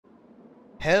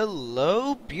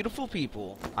Hello, beautiful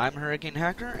people. I'm Hurricane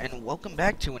Hacker, and welcome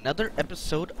back to another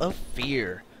episode of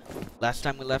Fear. Last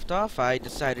time we left off, I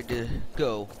decided to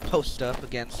go post up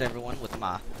against everyone with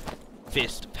my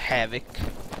Fist of Havoc.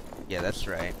 Yeah, that's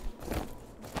right.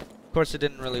 Of course, it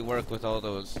didn't really work with all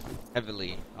those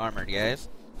heavily armored guys.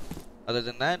 Other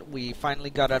than that, we finally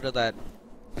got out of that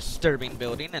disturbing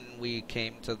building, and we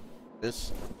came to the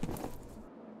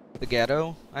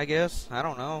ghetto, I guess. I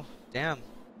don't know. Damn.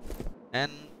 And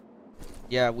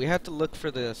yeah, we had to look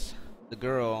for the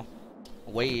girl,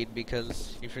 Wade,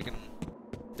 because she freaking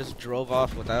just drove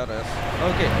off without us.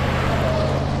 Okay.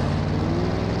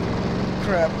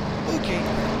 Crap. Okay.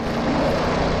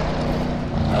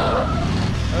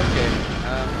 Okay.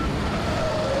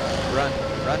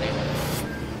 Running.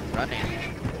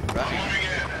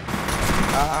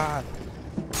 Ah!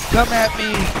 Come at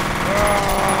me!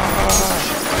 Ah!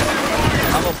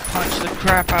 I'm gonna punch the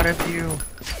crap out of you.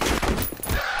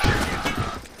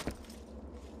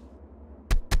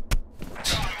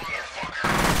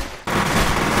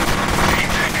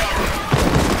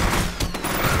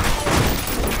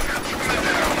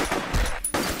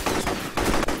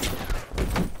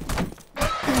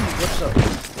 What's up?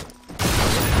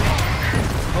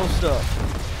 Post up.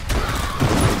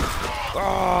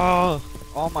 Oh!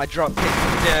 All my drop kicks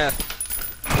of death.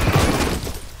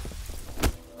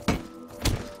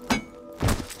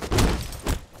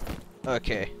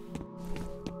 Okay.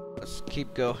 Let's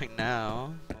keep going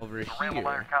now. Over here. The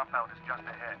Ramblire compound is just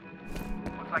ahead.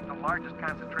 Looks like the largest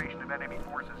concentration of enemy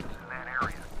forces is in that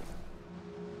area.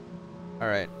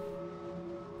 Alright.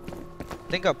 I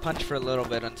think I'll punch for a little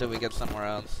bit until we get somewhere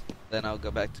else. Then I'll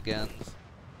go back to guns.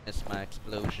 Miss my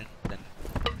explosion. Then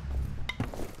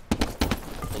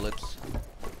bullets.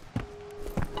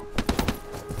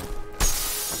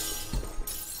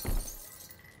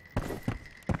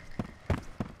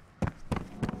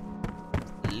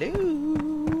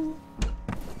 Hello.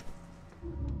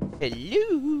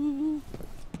 Hello.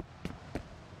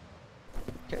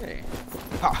 Okay.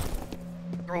 Ha.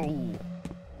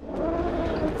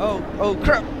 Oh. Oh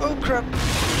crap. Oh crap.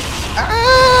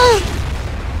 Ah!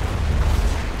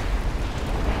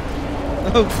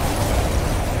 Oh.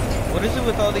 What is it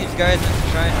with all these guys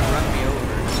that's trying to run me over?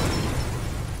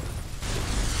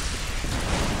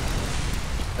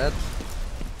 That's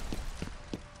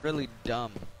really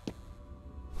dumb.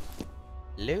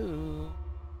 Hello?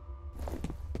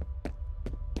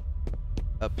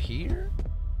 Up here?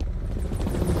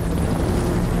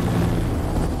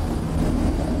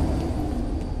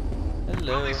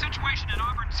 Hello? The situation in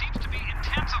Auburn seems to be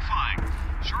intensifying.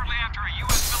 Shortly after a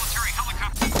U.S. military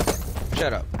helicopter...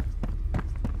 Shut up.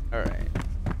 Alright.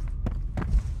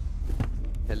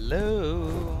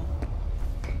 Hello?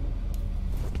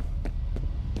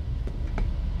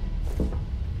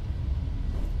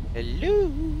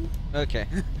 Hello? Okay.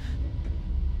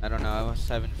 I don't know, I was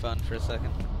having fun for a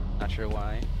second. Not sure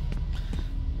why.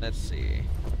 Let's see.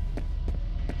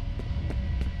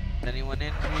 Anyone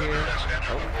in here?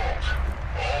 Oh.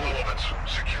 All elements,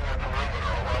 secure perimeter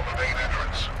around the main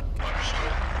entrance.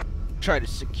 Understood? Try to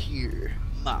secure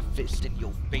my fist in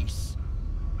your face.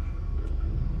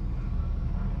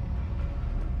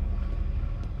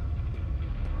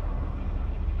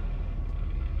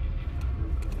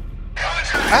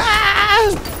 Ah!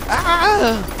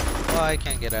 Ah! Oh, I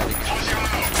can't get out again.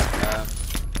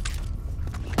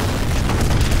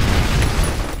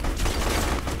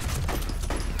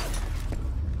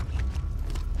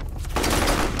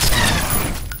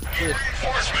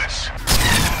 Reinforcements.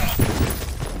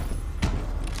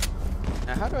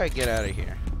 Now, how do I get out of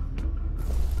here?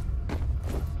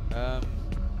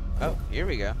 Oh, here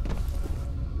we go.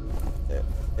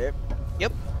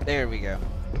 Yep, there we go.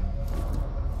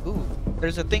 Ooh,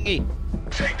 there's a thingy.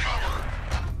 Take cover.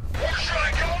 Where should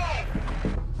I go?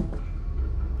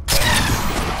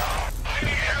 I need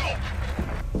help.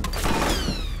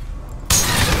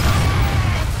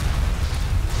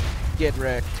 Get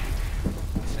wrecked.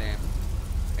 Same.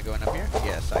 Am I going up here?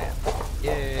 Yes, I am.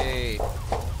 Yay!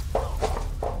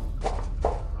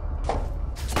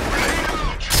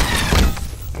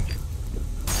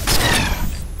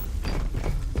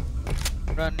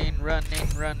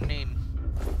 Running.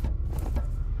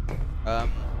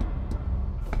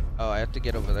 Oh, I have to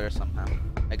get over there somehow.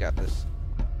 I got this.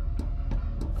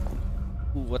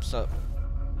 Ooh, what's up?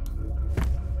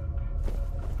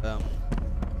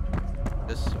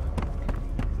 This way.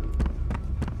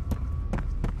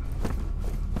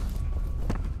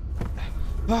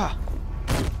 Ah!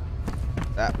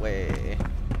 That way.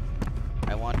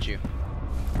 I want you.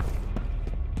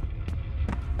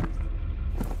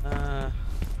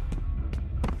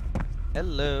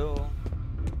 Hello.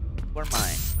 Or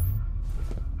mine.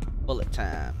 Bullet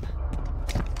time.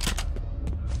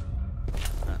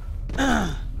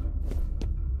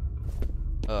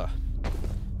 Ugh.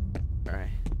 Alright.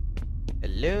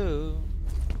 Hello.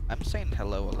 I'm saying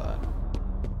hello a lot.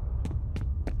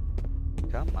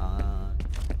 Come on.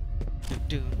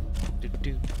 Do do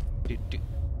do do do.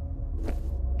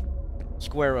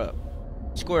 Square up.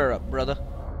 Square up, brother.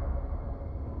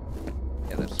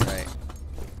 Yeah, that's right.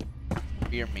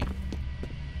 Fear me.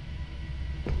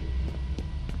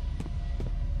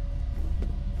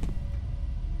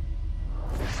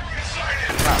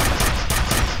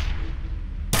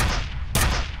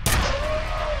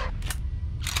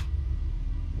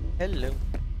 Hello.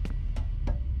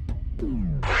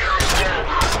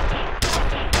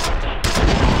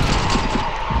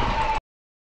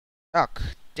 Oh,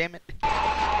 damn it.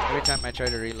 Every time I try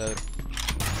to reload.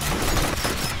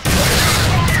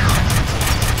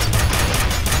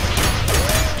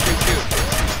 Shoot, shoot.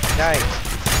 Die.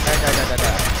 Die, die, die, die,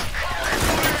 die.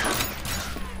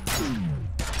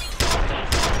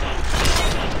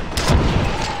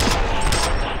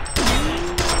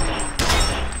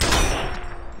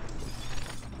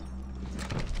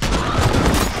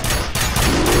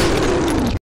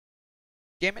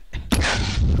 Damn it.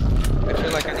 I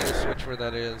feel like I need to switch where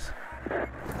that is.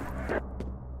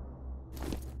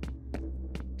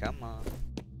 Come on.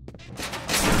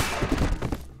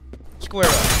 Square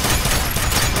up.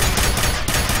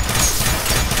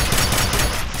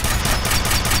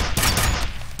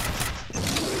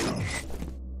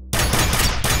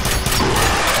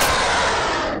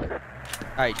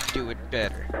 I do it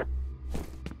better.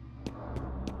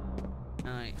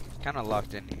 It's kind of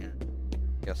locked in here.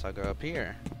 Guess I'll go up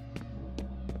here.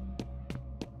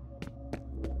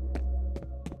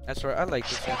 That's where I like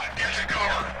this one.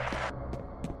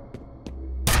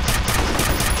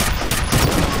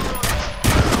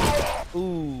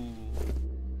 Ooh.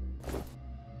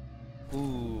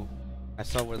 Ooh. I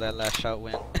saw where that last shot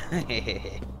went.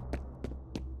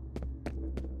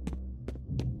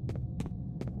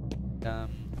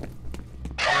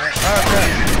 Oh, crap.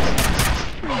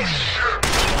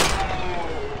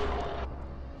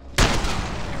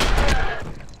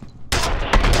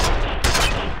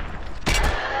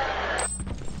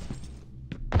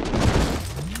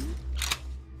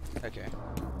 Okay.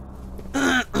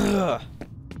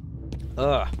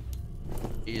 Ugh.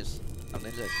 Jeez.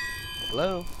 Something's like.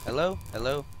 Hello? Hello?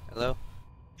 Hello? Hello?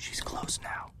 She's close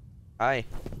now. Hi.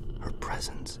 Her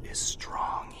presence is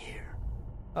strong here.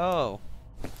 Oh.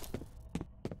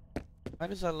 Why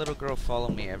does that little girl follow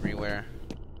me everywhere?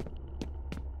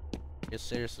 It's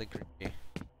seriously creepy.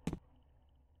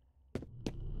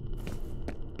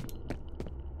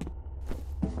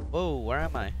 Whoa, where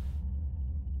am I?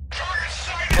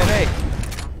 Oh, hey!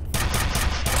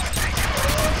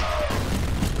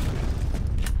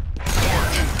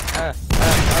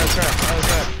 Oh crap, oh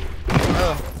crap.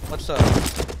 Oh, what's up?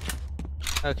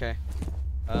 Okay.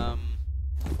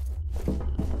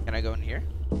 Can I go in here?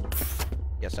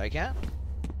 Yes, I can.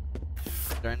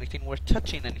 Is there anything worth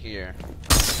touching in here?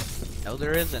 No,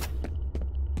 there isn't.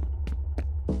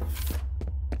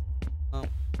 Oh.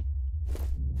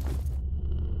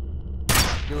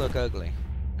 You look ugly.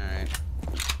 Alright.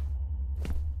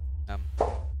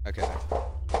 Okay.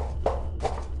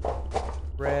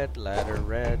 Red ladder,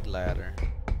 red ladder.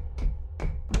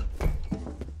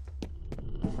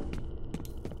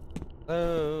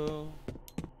 Hello?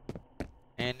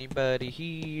 Anybody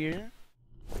here?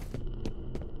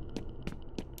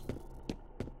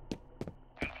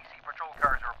 ATC patrol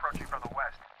cars are approaching from the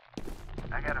west.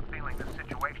 I got a feeling the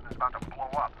situation is about to blow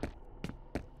up.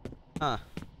 Huh.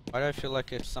 Why do I feel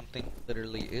like if something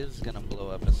literally is gonna blow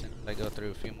up as soon as I go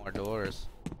through a few more doors?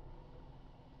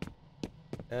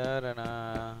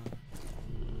 Da-da-da.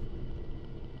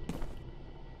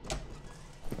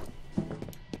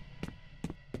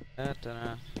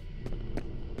 Da-da-da.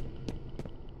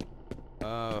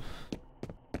 Oh.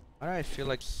 Why do I feel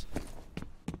like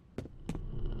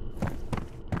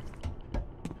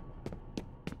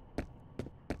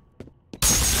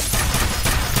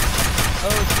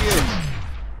oh, cute.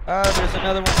 Ah, there's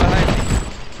another one behind me.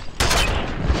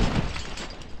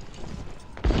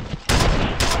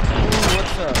 Ooh,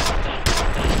 what's up?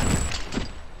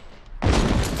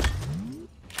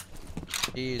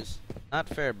 Jeez. Not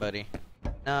fair, buddy.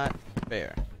 Not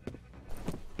fair.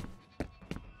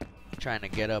 Trying to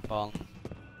get up all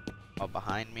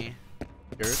behind me.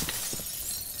 Jerk.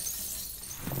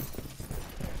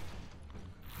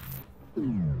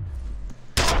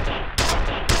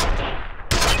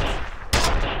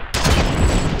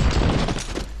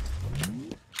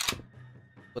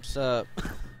 What's up?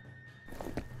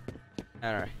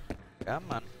 Alright. Come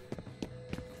on.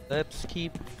 Let's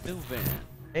keep moving.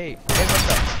 Hey, what's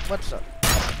up? What's up?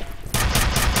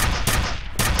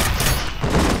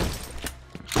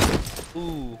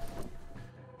 Ooh.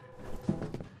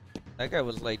 That guy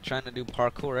was like trying to do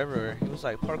parkour everywhere. He was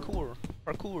like, parkour,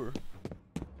 parkour.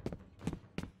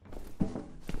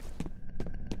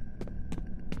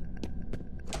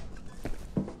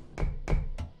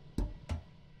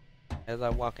 As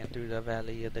I'm walking through the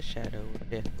valley of the shadow of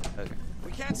death. Okay.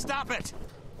 We can't stop it!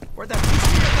 Where'd that piece of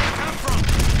thing come from?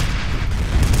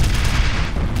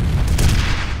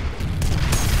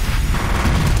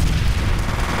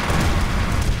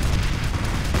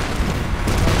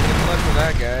 Good luck with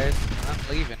that, guys. I'm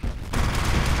leaving.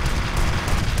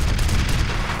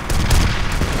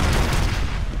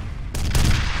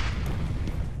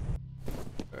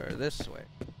 Or this way.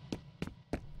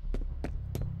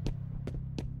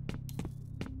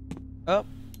 Oh,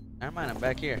 never mind, I'm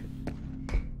back here.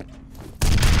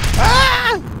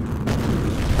 Ah!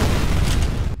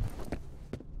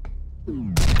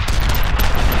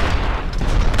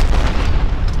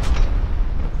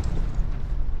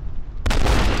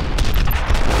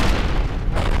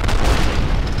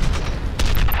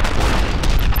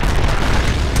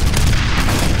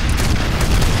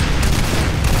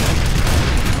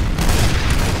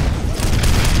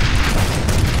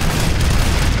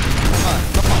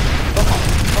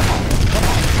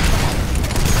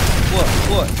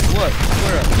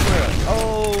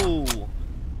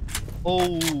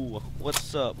 Oh,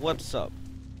 what's up? What's up?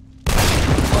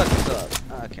 What's up?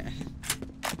 Okay.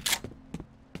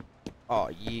 Oh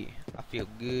yeah, I feel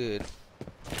good.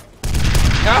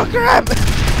 Oh crap!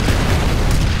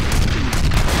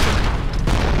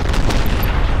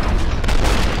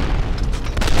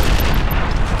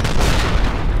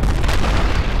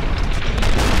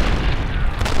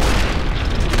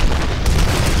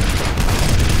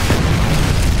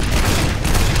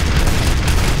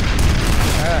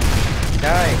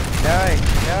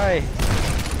 Die!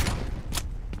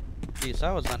 Jeez,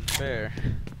 that was unfair.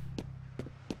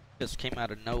 Just came out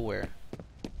of nowhere.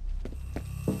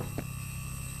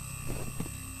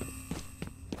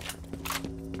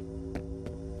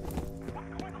 What's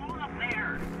going on up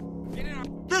there? Get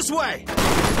in this way!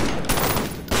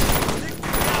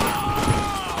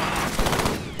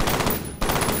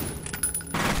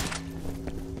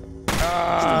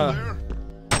 Ah!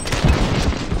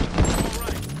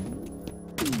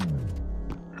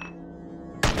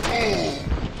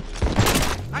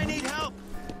 I need help!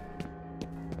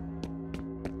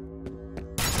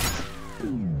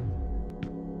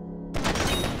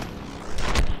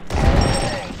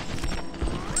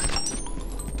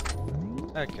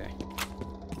 Okay.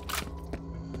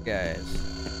 Guys.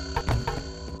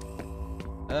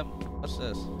 What's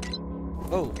this?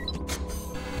 Oh.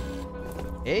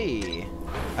 Hey.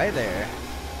 Hi there.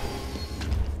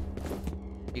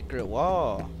 Secret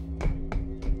wall.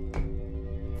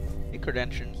 Secret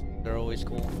entrance. They're always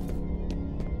cool.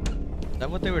 Is that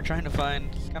what they were trying to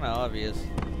find? It's kind of obvious.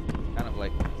 Kind of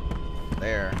like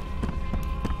there.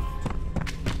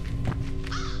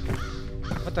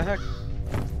 What the heck?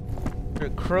 There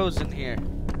are crows in here.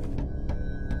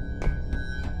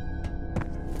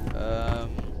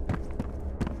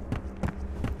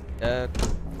 This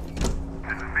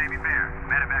is Baby Bear.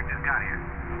 Medevac just got here.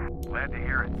 Glad to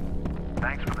hear it.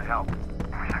 Thanks for the help. Wish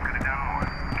I could have done more.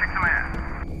 Kick some ass.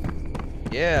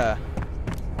 Yeah.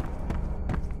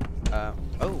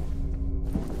 Oh.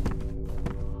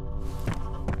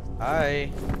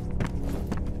 Hi.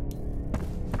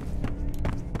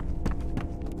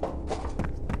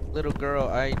 Little girl,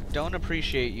 I don't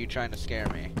appreciate you trying to scare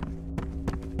me.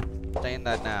 Saying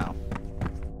that now.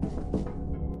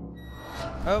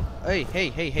 Oh, hey, hey,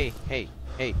 hey, hey, hey,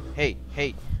 hey, hey,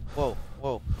 hey. Whoa,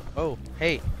 whoa, oh,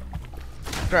 hey.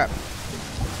 Crap.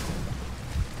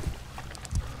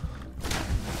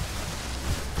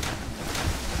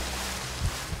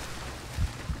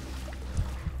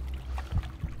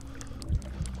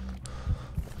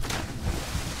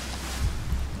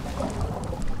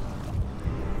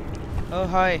 Oh,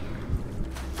 hi.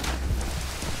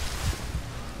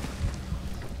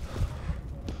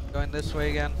 Going this way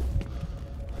again?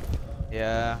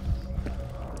 Yeah.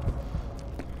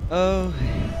 Oh.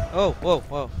 Oh, whoa,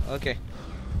 whoa, okay.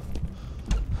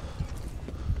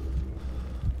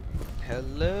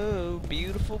 Hello,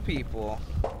 beautiful people.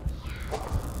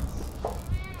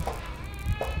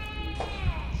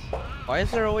 Why is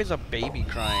there always a baby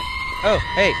crying? Oh,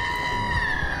 hey.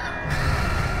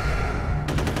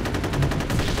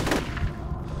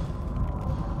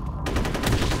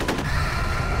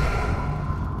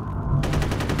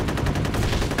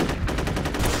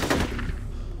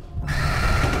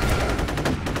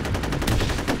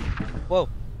 Whoa.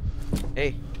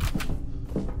 Hey.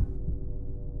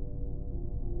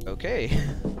 Okay.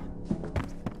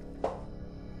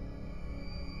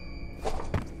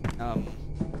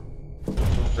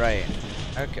 Right.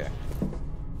 Okay.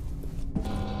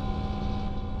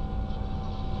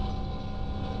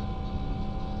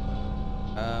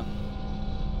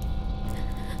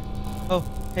 Oh,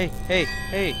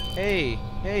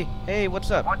 hey,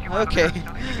 what's up? Once you out of Okay. there, as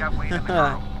soon as you got Wayne and the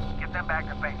girl, get them back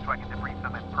to base so I can debrief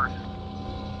them in person.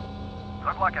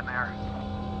 Good luck in there.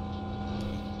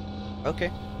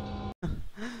 Okay.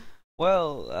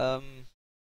 Well,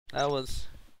 that was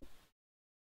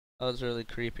really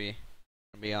creepy,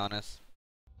 to be honest.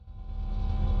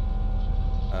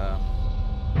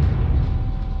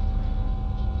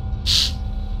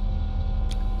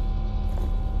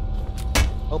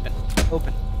 Open.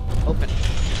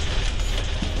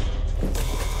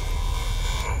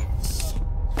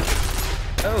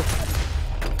 Oh.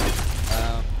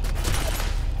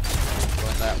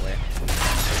 Going that way.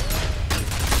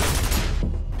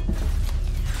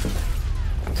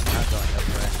 Not going that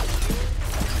way.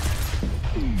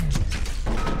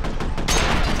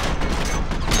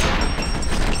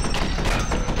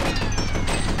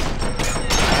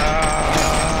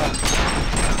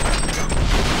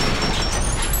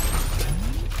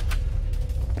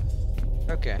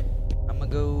 Okay, I'm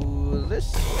gonna go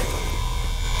this way.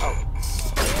 Oh.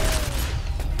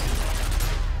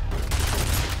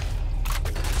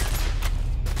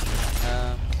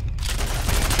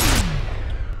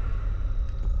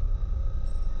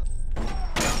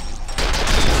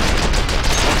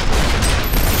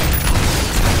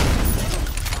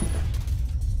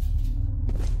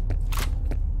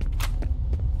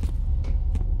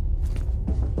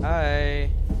 Hi.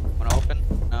 Wanna open?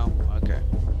 No? Okay.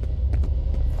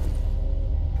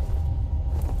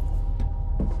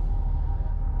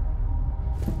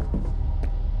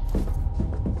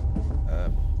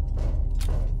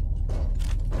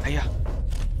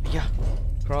 Yeah.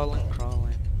 Crawling.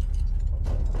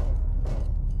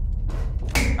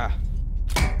 Ah.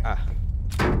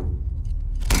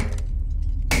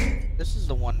 This is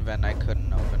the one vent I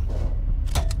couldn't open.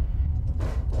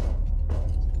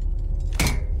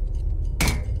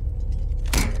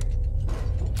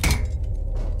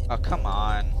 Oh, come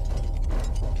on.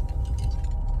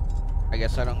 I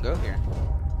guess I don't go here.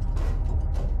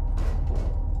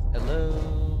 Hello?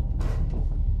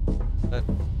 But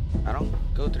I don't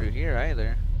go through here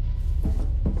either.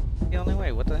 The only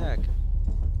way, what the heck?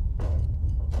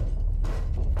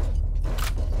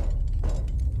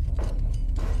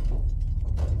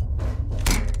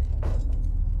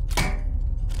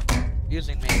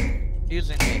 Using me.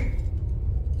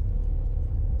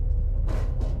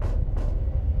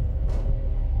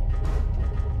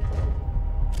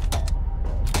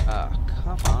 Ah,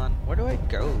 come on. Where do I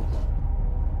go?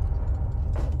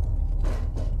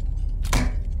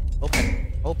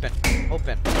 Open.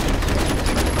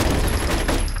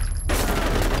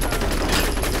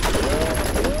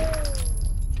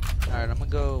 Alright, I'm gonna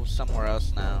go somewhere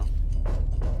else now.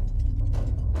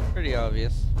 Pretty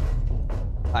obvious.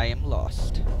 I am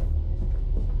lost.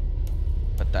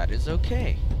 But that is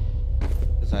okay.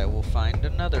 Because I will find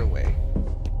another way.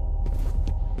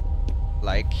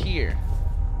 Like here.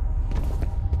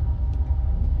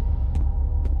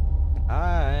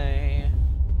 Hi.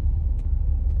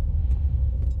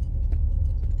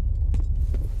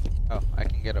 Oh, I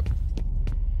can get up.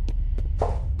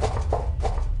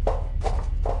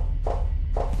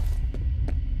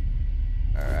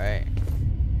 Alright.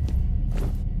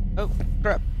 Oh,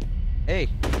 crap. Hey.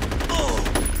 Oh!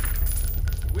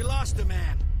 We lost a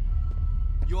man.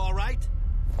 You alright?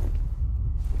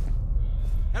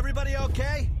 Everybody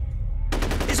okay?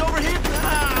 He's over here!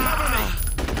 Ah! Cover me!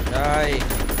 Die.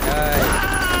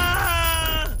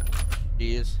 Ah!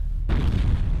 Jeez.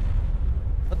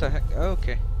 What the heck?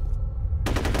 Okay.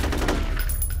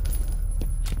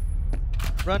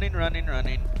 Running. Get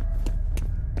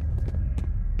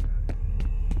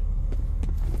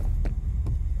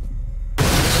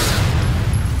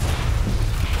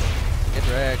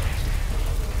wrecked.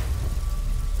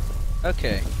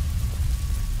 Okay.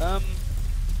 As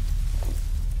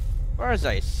far as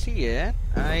I see it,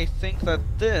 I think that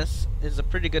this is a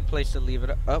pretty good place to leave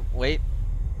it. Oh, wait.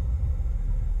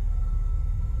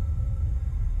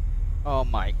 Oh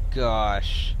my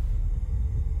gosh.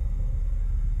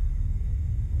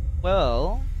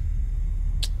 Well,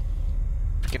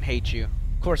 freaking hate you.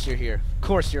 Of course you're here. Of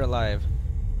course you're alive.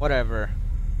 Whatever.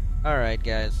 Alright,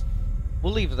 guys.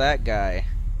 We'll leave that guy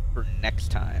for next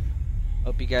time.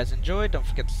 Hope you guys enjoyed. Don't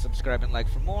forget to subscribe and like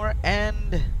for more.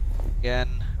 And,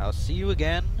 again, I'll see you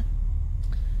again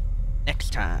next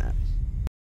time.